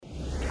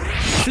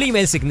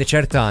fl-email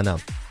signature tagħna.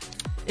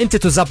 Inti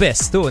tuża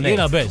best, tu.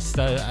 Jiena best,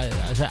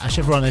 għax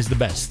everyone is the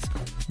best.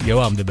 Jew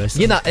I'm the best.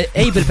 Jiena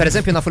Abel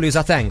pereżempju nafu li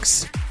juża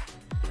thanks.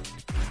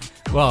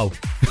 Wow.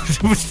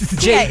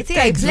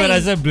 Thanks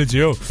vera sempliċi,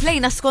 jo.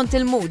 Plejna skont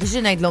il-mood,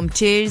 ġinajdlom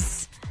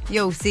cheers,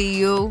 yo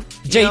see you.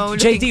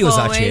 JD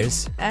juża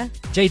cheers.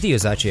 JD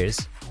juża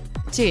cheers.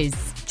 Cheers.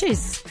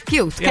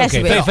 Cute,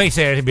 casual. Fej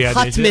sejr bija.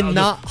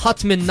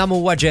 Ħadd minna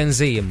huwa Gen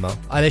Z imma.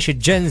 Għaliex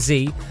il-Gen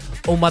Z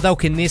huma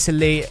dawk in-nies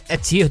li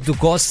qed jieħdu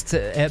gost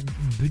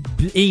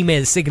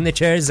b'email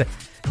signatures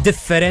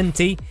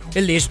differenti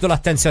illi jiġbdu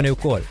l-attenzjoni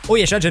wkoll. U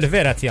hija xi ħaġa li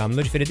vera qed jagħmlu,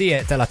 ġifieri di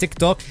tela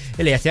TikTok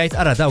illi qed jgħid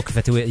ara dawk kif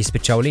qed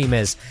jispiċċaw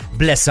l-emails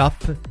bless up.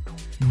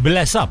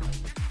 Bless up.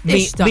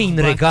 Mean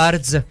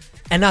regards.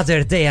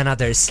 Another day,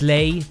 another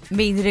slay.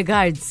 Mean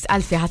regards,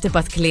 għalfi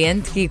ħatibat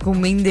klient kiku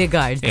mean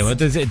regards. Ma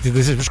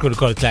mux kull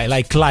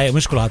like client,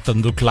 mux kull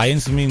ħattandu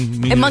clients,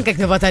 Imma kek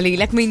nibata li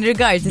like mean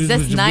regards,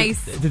 that's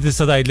nice.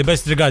 Tista dajt li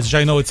best regards,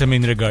 I know it's a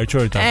mean regard,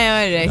 xorta.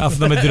 Alright.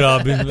 Għafna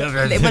medrabi.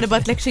 Ma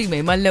nibat lek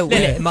ximej, ma l-lew.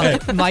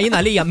 Ma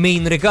jina li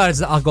mean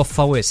regards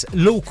għagoffa wis.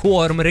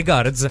 Lukewarm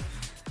regards.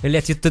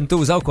 Illi għet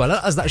jittintuża u kolla,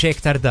 għazdaq xie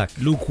iktar dak.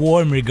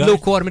 Lukewarm regards.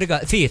 Lukewarm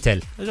regards.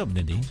 Fietel. Ġobni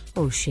di.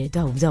 Oh shit,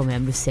 daw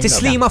jgħamlu s-sena.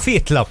 Tislima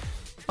fietla.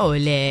 Oh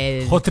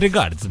le. Hot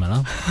regards,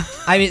 mela.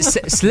 I mean,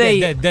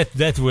 slay.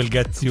 That will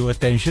get you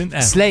attention.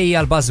 Slay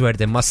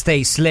għal-buzzword imma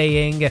stay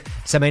slaying.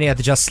 Semeni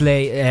għad just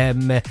slay,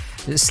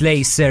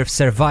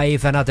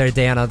 survive, another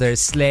day, another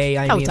slay.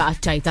 Aw ta'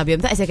 ċajta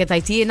bjem, ta' eżek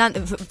tajtina,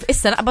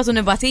 issa naqbatu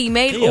nibat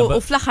email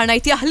u fl-axar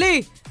najt jaħli.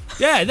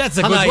 Yeah, that's a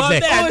good one.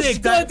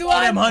 Good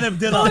one.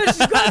 Ħanibdilha.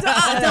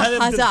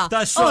 Ħasa.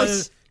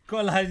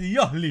 Kolħal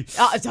joħli.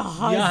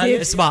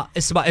 Isma,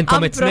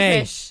 intom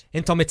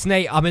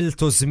it-nej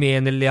għamiltu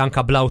żmien li anka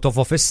bl-out of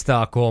office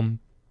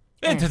ta'kom.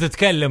 Inti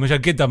titkellem mhux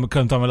għaggidda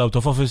kemm tagħmel out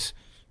of office.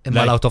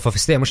 Imma l-out of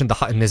office tiegħi mhux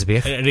indaħħaq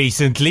in-nisbieħ.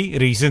 Recently.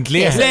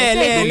 Le,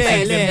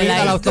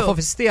 l-out of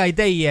office tiegħi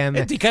dejjem.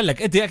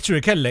 Inti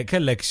actually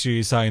kellek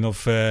xi sign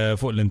off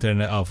fuq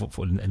l-internet,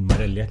 fuq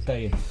il-marelli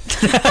tajjeb.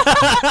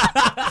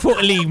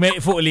 Fuq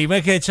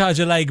l-email kien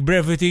ħaġa like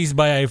brevities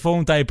by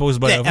iPhone, typos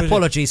by iPhone.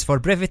 Apologies for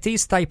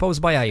brevities,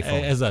 typos by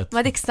iPhone. Eżatt. Ma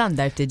dik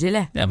standard tiġi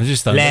le. Ja, ma ġi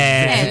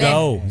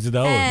standard.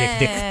 Zidaw.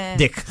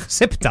 Dik,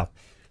 sibta.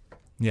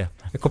 Yeah.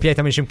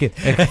 Kopjajta minn ximkien.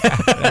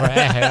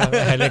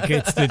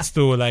 It's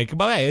too like,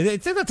 but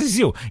that is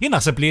you. Jien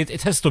naħseb li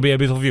it has to be a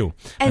bit of you.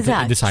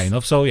 Eżatt. The sign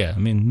off, so yeah,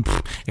 I mean,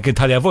 jek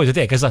intalja vojt,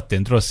 jek eżatt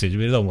introssi,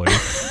 ġbiri, don't worry.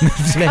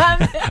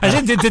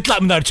 Għaxin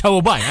titlaq mnar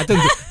ċawu baj,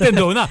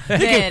 tenduna.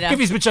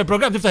 Kif jisbitċa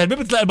l-program, tiftaħ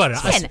il-bib, titlaq barra.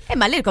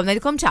 Imma lilkom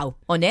najdkom ċaw,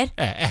 oner?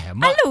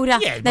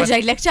 Allura,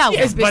 naġajlek ċaw.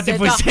 But if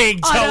we're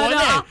saying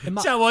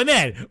ċaw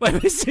oner, ma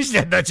jmissiex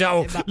nedda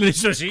ċaw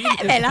l-xoxin.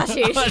 Ela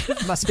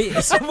xiex. Ma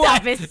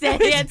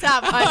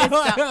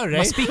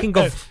speaking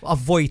of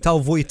vojta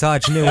u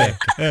vojtaġ niwek.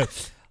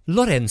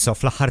 Lorenzo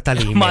fl-axħar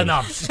tal-email. Ma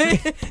nafx.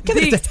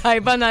 Dik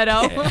tajba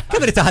naraw.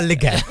 Kemm ritaħalli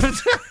gap.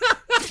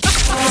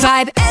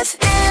 Vibe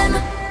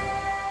FM.